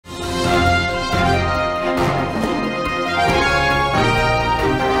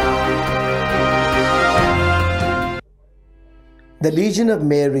the Legion of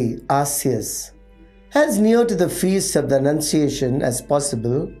Mary, ACIES, as near to the feast of the Annunciation as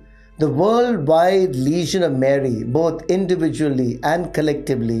possible, the worldwide Legion of Mary, both individually and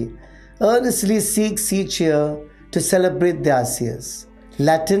collectively, earnestly seeks each year to celebrate the ACIES,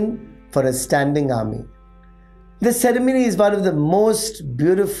 Latin for a standing army. This ceremony is one of the most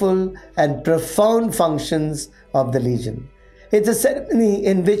beautiful and profound functions of the Legion. It's a ceremony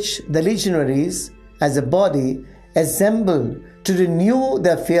in which the legionaries, as a body, assemble to renew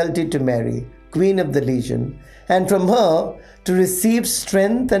their fealty to Mary, Queen of the Legion, and from her to receive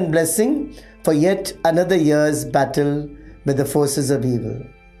strength and blessing for yet another year's battle with the forces of evil.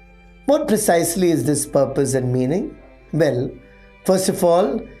 What precisely is this purpose and meaning? Well, first of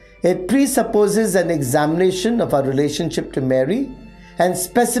all, it presupposes an examination of our relationship to Mary and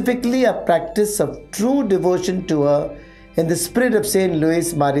specifically a practice of true devotion to her in the spirit of Saint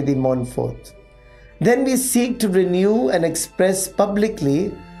Louis Marie de Montfort. Then we seek to renew and express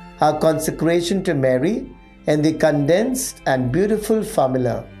publicly our consecration to Mary in the condensed and beautiful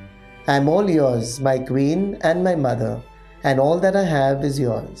formula, I am all yours, my Queen and my Mother, and all that I have is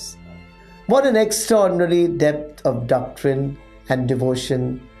yours. What an extraordinary depth of doctrine and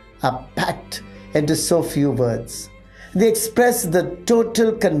devotion are packed into so few words. They express the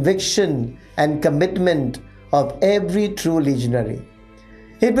total conviction and commitment of every true legionary.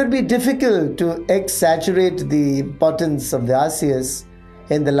 It would be difficult to exaggerate the importance of the ACIES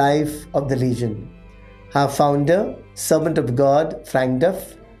in the life of the Legion. Our founder, servant of God, Frank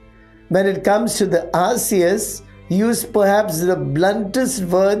Duff, when it comes to the ACIES, used perhaps the bluntest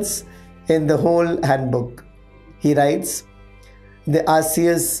words in the whole handbook. He writes, "The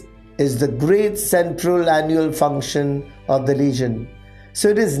ACIES is the great central annual function of the Legion. So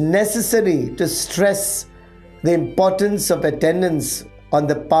it is necessary to stress the importance of attendance on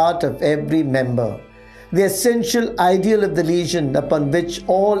the part of every member. The essential ideal of the Legion upon which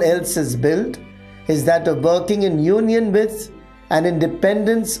all else is built is that of working in union with and in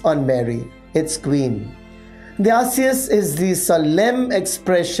dependence on Mary, its Queen. The ACIES is the solemn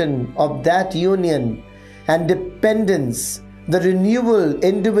expression of that union and dependence, the renewal,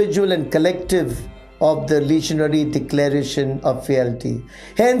 individual and collective, of the legionary declaration of fealty.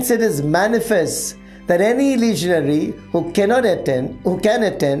 Hence it is manifest that any legionary who can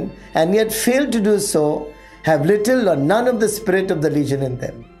attend and yet fail to do so, have little or none of the spirit of the Legion in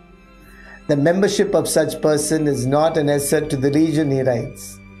them. The membership of such person is not an asset to the Legion," he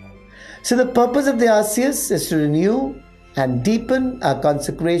writes. So the purpose of the ACIES is to renew and deepen our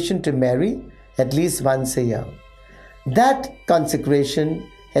consecration to Mary at least once a year. That consecration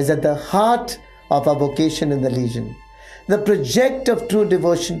is at the heart of our vocation in the Legion. The project of true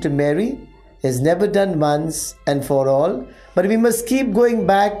devotion to Mary is never done once and for all, but we must keep going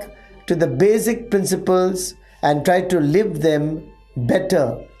back to the basic principles and try to live them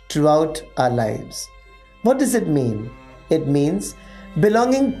better throughout our lives. What does it mean? It means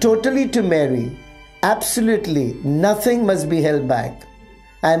belonging totally to Mary. Absolutely nothing must be held back.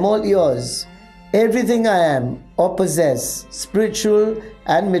 I am all yours. Everything I am or possess, spiritual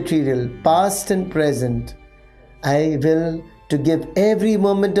and material, past and present, I will to give every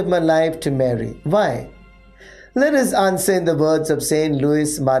moment of my life to Mary. Why? Let us answer in the words of Saint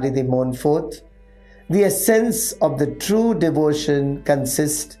Louis Marie de Montfort. The essence of the true devotion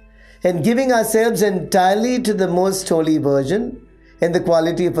consists in giving ourselves entirely to the Most Holy Virgin in the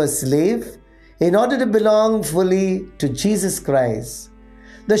quality of a slave in order to belong fully to Jesus Christ.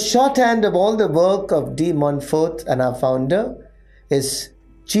 The shorthand of all the work of de Montfort and our founder is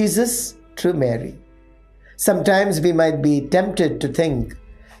Jesus through Mary. Sometimes we might be tempted to think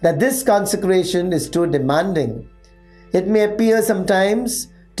that this consecration is too demanding. It may appear sometimes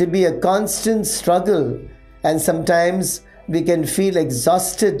to be a constant struggle, and sometimes we can feel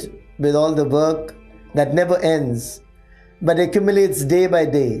exhausted with all the work that never ends but accumulates day by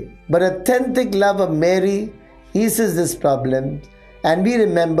day. But authentic love of Mary eases this problem, and we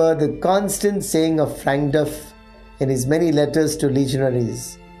remember the constant saying of Frank Duff in his many letters to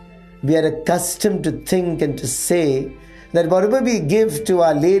legionaries. We are accustomed to think and to say that whatever we give to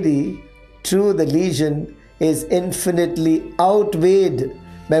Our Lady through the Legion is infinitely outweighed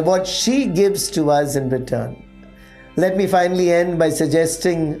by what she gives to us in return. Let me finally end by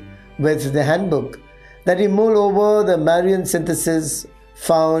suggesting with the handbook that we mull over the Marian synthesis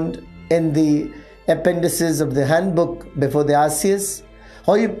found in the appendices of the handbook before the ACIES,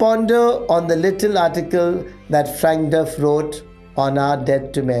 or you ponder on the little article that Frank Duff wrote on our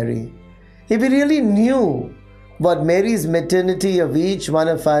debt to Mary. If we really knew what Mary's maternity of each one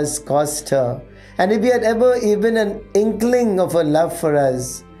of us cost her, and if we had ever even an inkling of her love for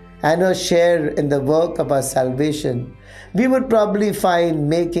us, and her share in the work of our salvation, we would probably find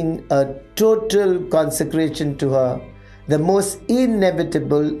making a total consecration to her the most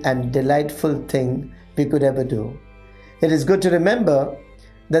inevitable and delightful thing we could ever do. It is good to remember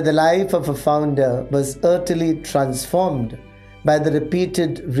that the life of a founder was utterly transformed by the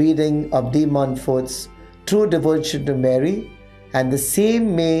repeated reading of de Montfort's true devotion to Mary, and the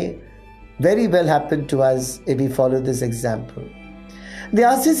same may very well happen to us if we follow this example. The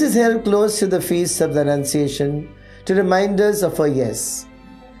ACIES is held close to the feast of the Annunciation to remind us of her yes.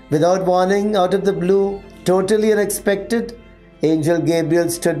 Without warning, out of the blue, totally unexpected, Angel Gabriel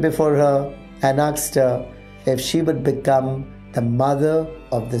stood before her and asked her if she would become the mother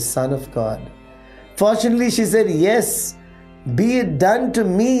of the Son of God. Fortunately, she said, "Yes, be it done to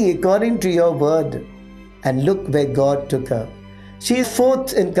me according to your word." And look where God took her. She is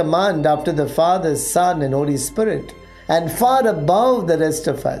fourth in command after the Father, Son, and Holy Spirit, and far above the rest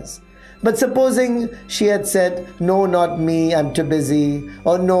of us. But supposing she had said, "No, not me, I'm too busy,"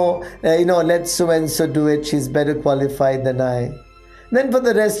 or "No, let so and so do it, she's better qualified than I," then for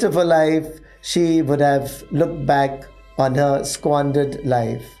the rest of her life, she would have looked back on her squandered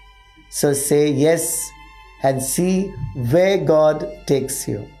life. So say yes and see where God takes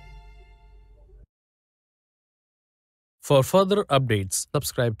you. For further updates,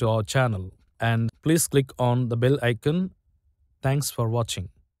 subscribe to our channel and please click on the bell icon. Thanks for watching.